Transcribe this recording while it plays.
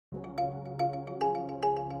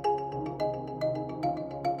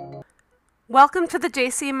Welcome to the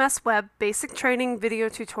JCMS Web Basic Training Video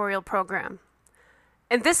Tutorial Program.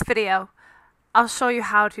 In this video, I'll show you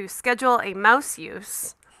how to schedule a mouse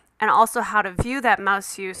use and also how to view that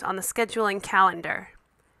mouse use on the scheduling calendar.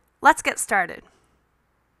 Let's get started.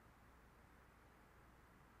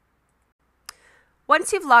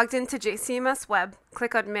 Once you've logged into JCMS Web,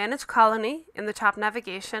 click on Manage Colony in the top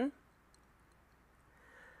navigation.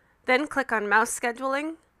 Then click on Mouse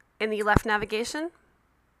Scheduling in the left navigation.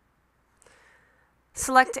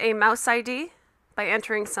 Select a mouse ID by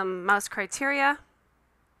entering some mouse criteria.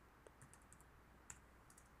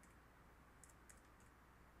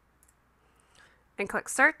 And click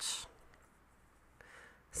Search.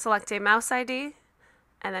 Select a mouse ID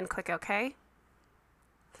and then click OK.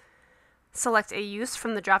 Select a use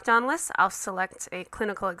from the drop-down list. I'll select a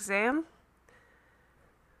clinical exam.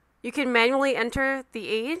 You can manually enter the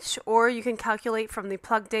age, or you can calculate from the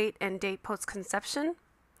plug date and date post-conception.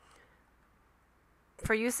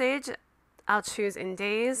 For use age, I'll choose in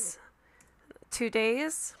days, 2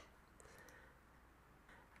 days,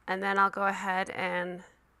 and then I'll go ahead and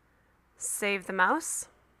save the mouse.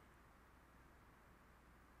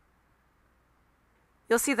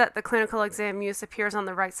 You'll see that the clinical exam use appears on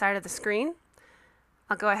the right side of the screen.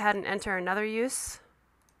 I'll go ahead and enter another use.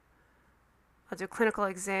 I'll do clinical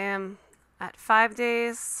exam at 5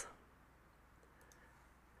 days,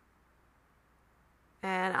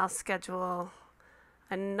 and I'll schedule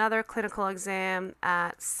another clinical exam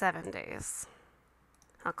at 7 days.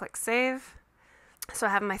 I'll click Save. So I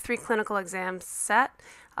have my 3 clinical exams set.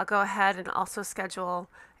 I'll go ahead and also schedule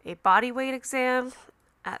a body weight exam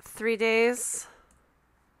at 3 days.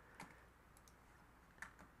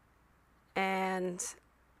 And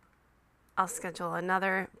I'll schedule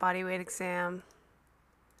another body weight exam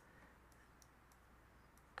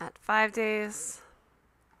at 5 days.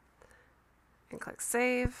 And click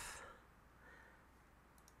Save.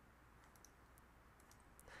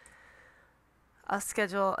 I'll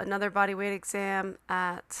schedule another body weight exam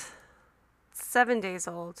at 7 days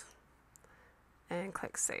old and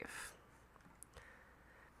click Save.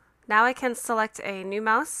 Now I can select a new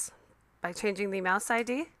mouse by changing the mouse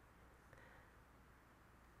ID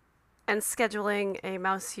and scheduling a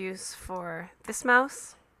mouse use for this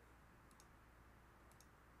mouse.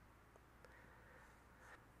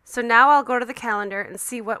 So now I'll go to the calendar and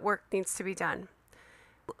see what work needs to be done.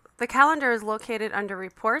 The calendar is located under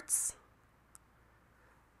Reports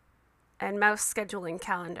and Mouse Scheduling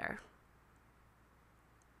Calendar.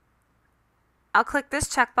 I'll click this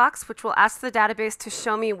checkbox, which will ask the database to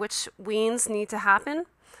show me which weans need to happen,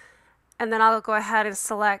 and then I'll go ahead and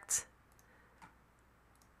select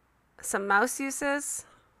some mouse uses.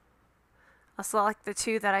 I'll select the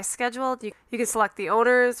 2 that I scheduled. You can select the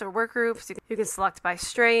owners or work groups. You can select by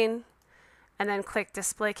strain, and then click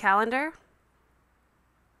Display Calendar.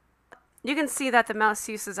 You can see that the mouse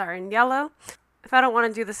uses are in yellow. If I don't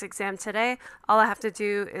want to do this exam today, all I have to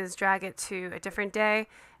do is drag it to a different day,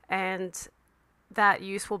 and that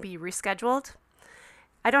use will be rescheduled.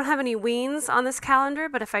 I don't have any weans on this calendar,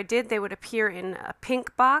 but if I did, they would appear in a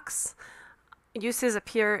pink box. Uses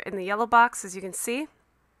appear in the yellow box, as you can see.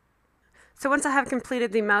 So once I have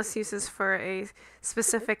completed the mouse uses for a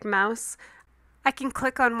specific mouse, I can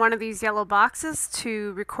click on one of these yellow boxes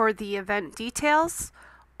to record the event details,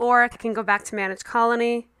 or I can go back to Manage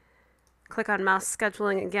Colony, click on Mouse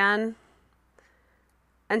Scheduling again,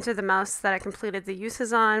 enter the mouse that I completed the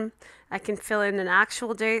uses on. I can fill in an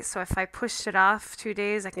actual date, so if I pushed it off 2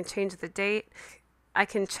 days, I can change the date. I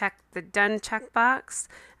can check the Done checkbox.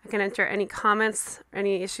 I can enter any comments,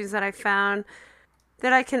 any issues that I found.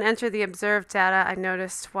 Then I can enter the observed data I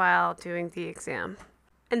noticed while doing the exam.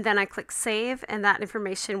 And then I click Save, and that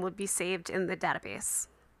information would be saved in the database.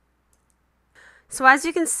 So as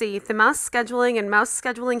you can see, the Mouse Scheduling and Mouse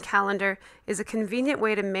Scheduling Calendar is a convenient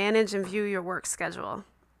way to manage and view your work schedule.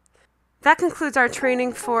 That concludes our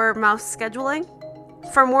training for mouse scheduling.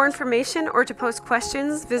 For more information or to post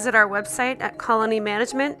questions, visit our website at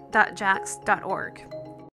colonymanagement.jax.org.